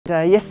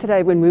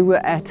Yesterday when we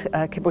were at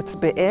Kibbutz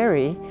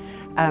Be'eri,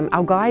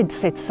 our guide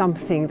said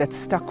something that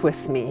stuck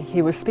with me.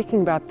 He was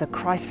speaking about the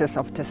crisis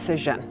of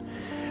decision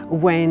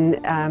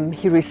when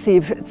he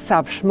received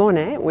Tzav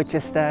Shmone, which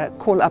is the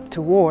call up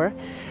to war,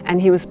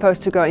 and he was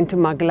supposed to go into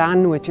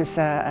Maglan, which is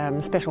a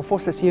special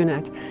forces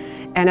unit.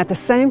 And at the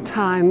same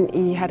time,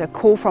 he had a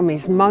call from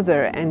his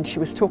mother, and she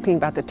was talking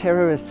about the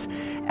terrorists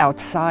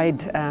outside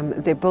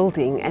their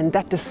building and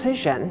that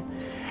decision.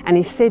 And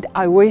he said,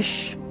 I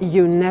wish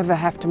you never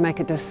have to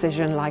make a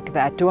decision like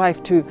that. Do I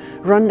have to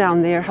run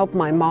down there, help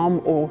my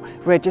mom, or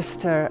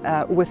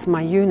register with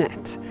my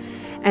unit?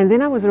 And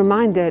then I was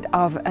reminded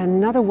of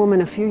another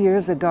woman a few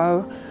years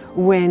ago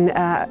when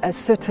a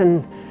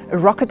certain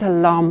rocket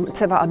alarm,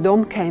 Tzeva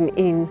Adom, came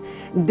in.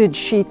 Did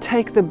she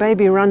take the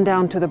baby, run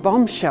down to the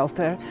bomb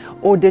shelter,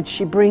 or did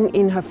she bring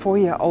in her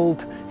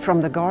 4-year-old from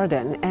the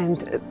garden?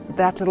 And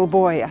that little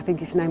boy, I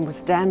think his name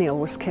was Daniel,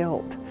 was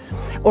killed.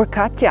 Or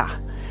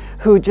Katya,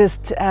 who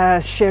just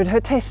shared her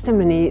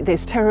testimony.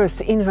 There's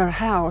terrorists in her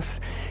house.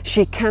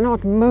 She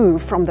cannot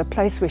move from the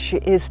place where she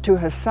is to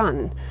her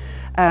son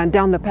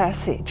down the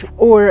passage.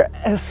 Or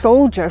a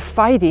soldier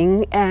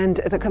fighting and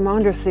the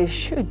commander says,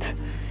 shoot.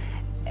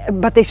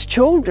 But there's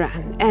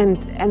children,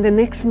 and the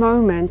next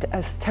moment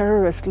a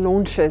terrorist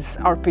launches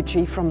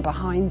RPG from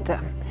behind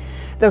them.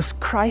 Those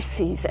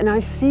crises, and I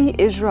see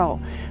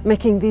Israel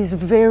making these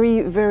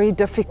very, very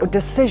difficult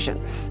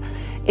decisions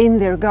in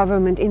their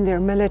government, in their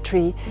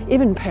military,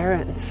 even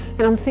parents.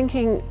 And I'm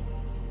thinking,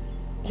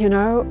 you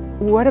know,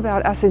 what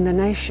about us in the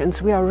nations?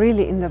 We are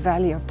really in the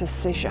valley of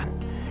decision.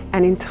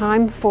 And in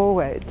time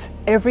forward,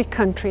 every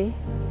country,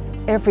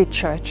 every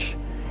church,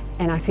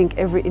 and I think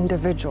every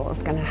individual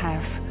is going to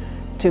have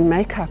to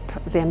make up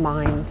their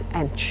mind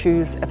and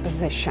choose a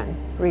position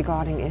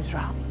regarding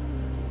Israel.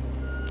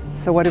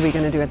 So what are we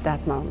going to do at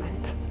that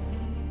moment?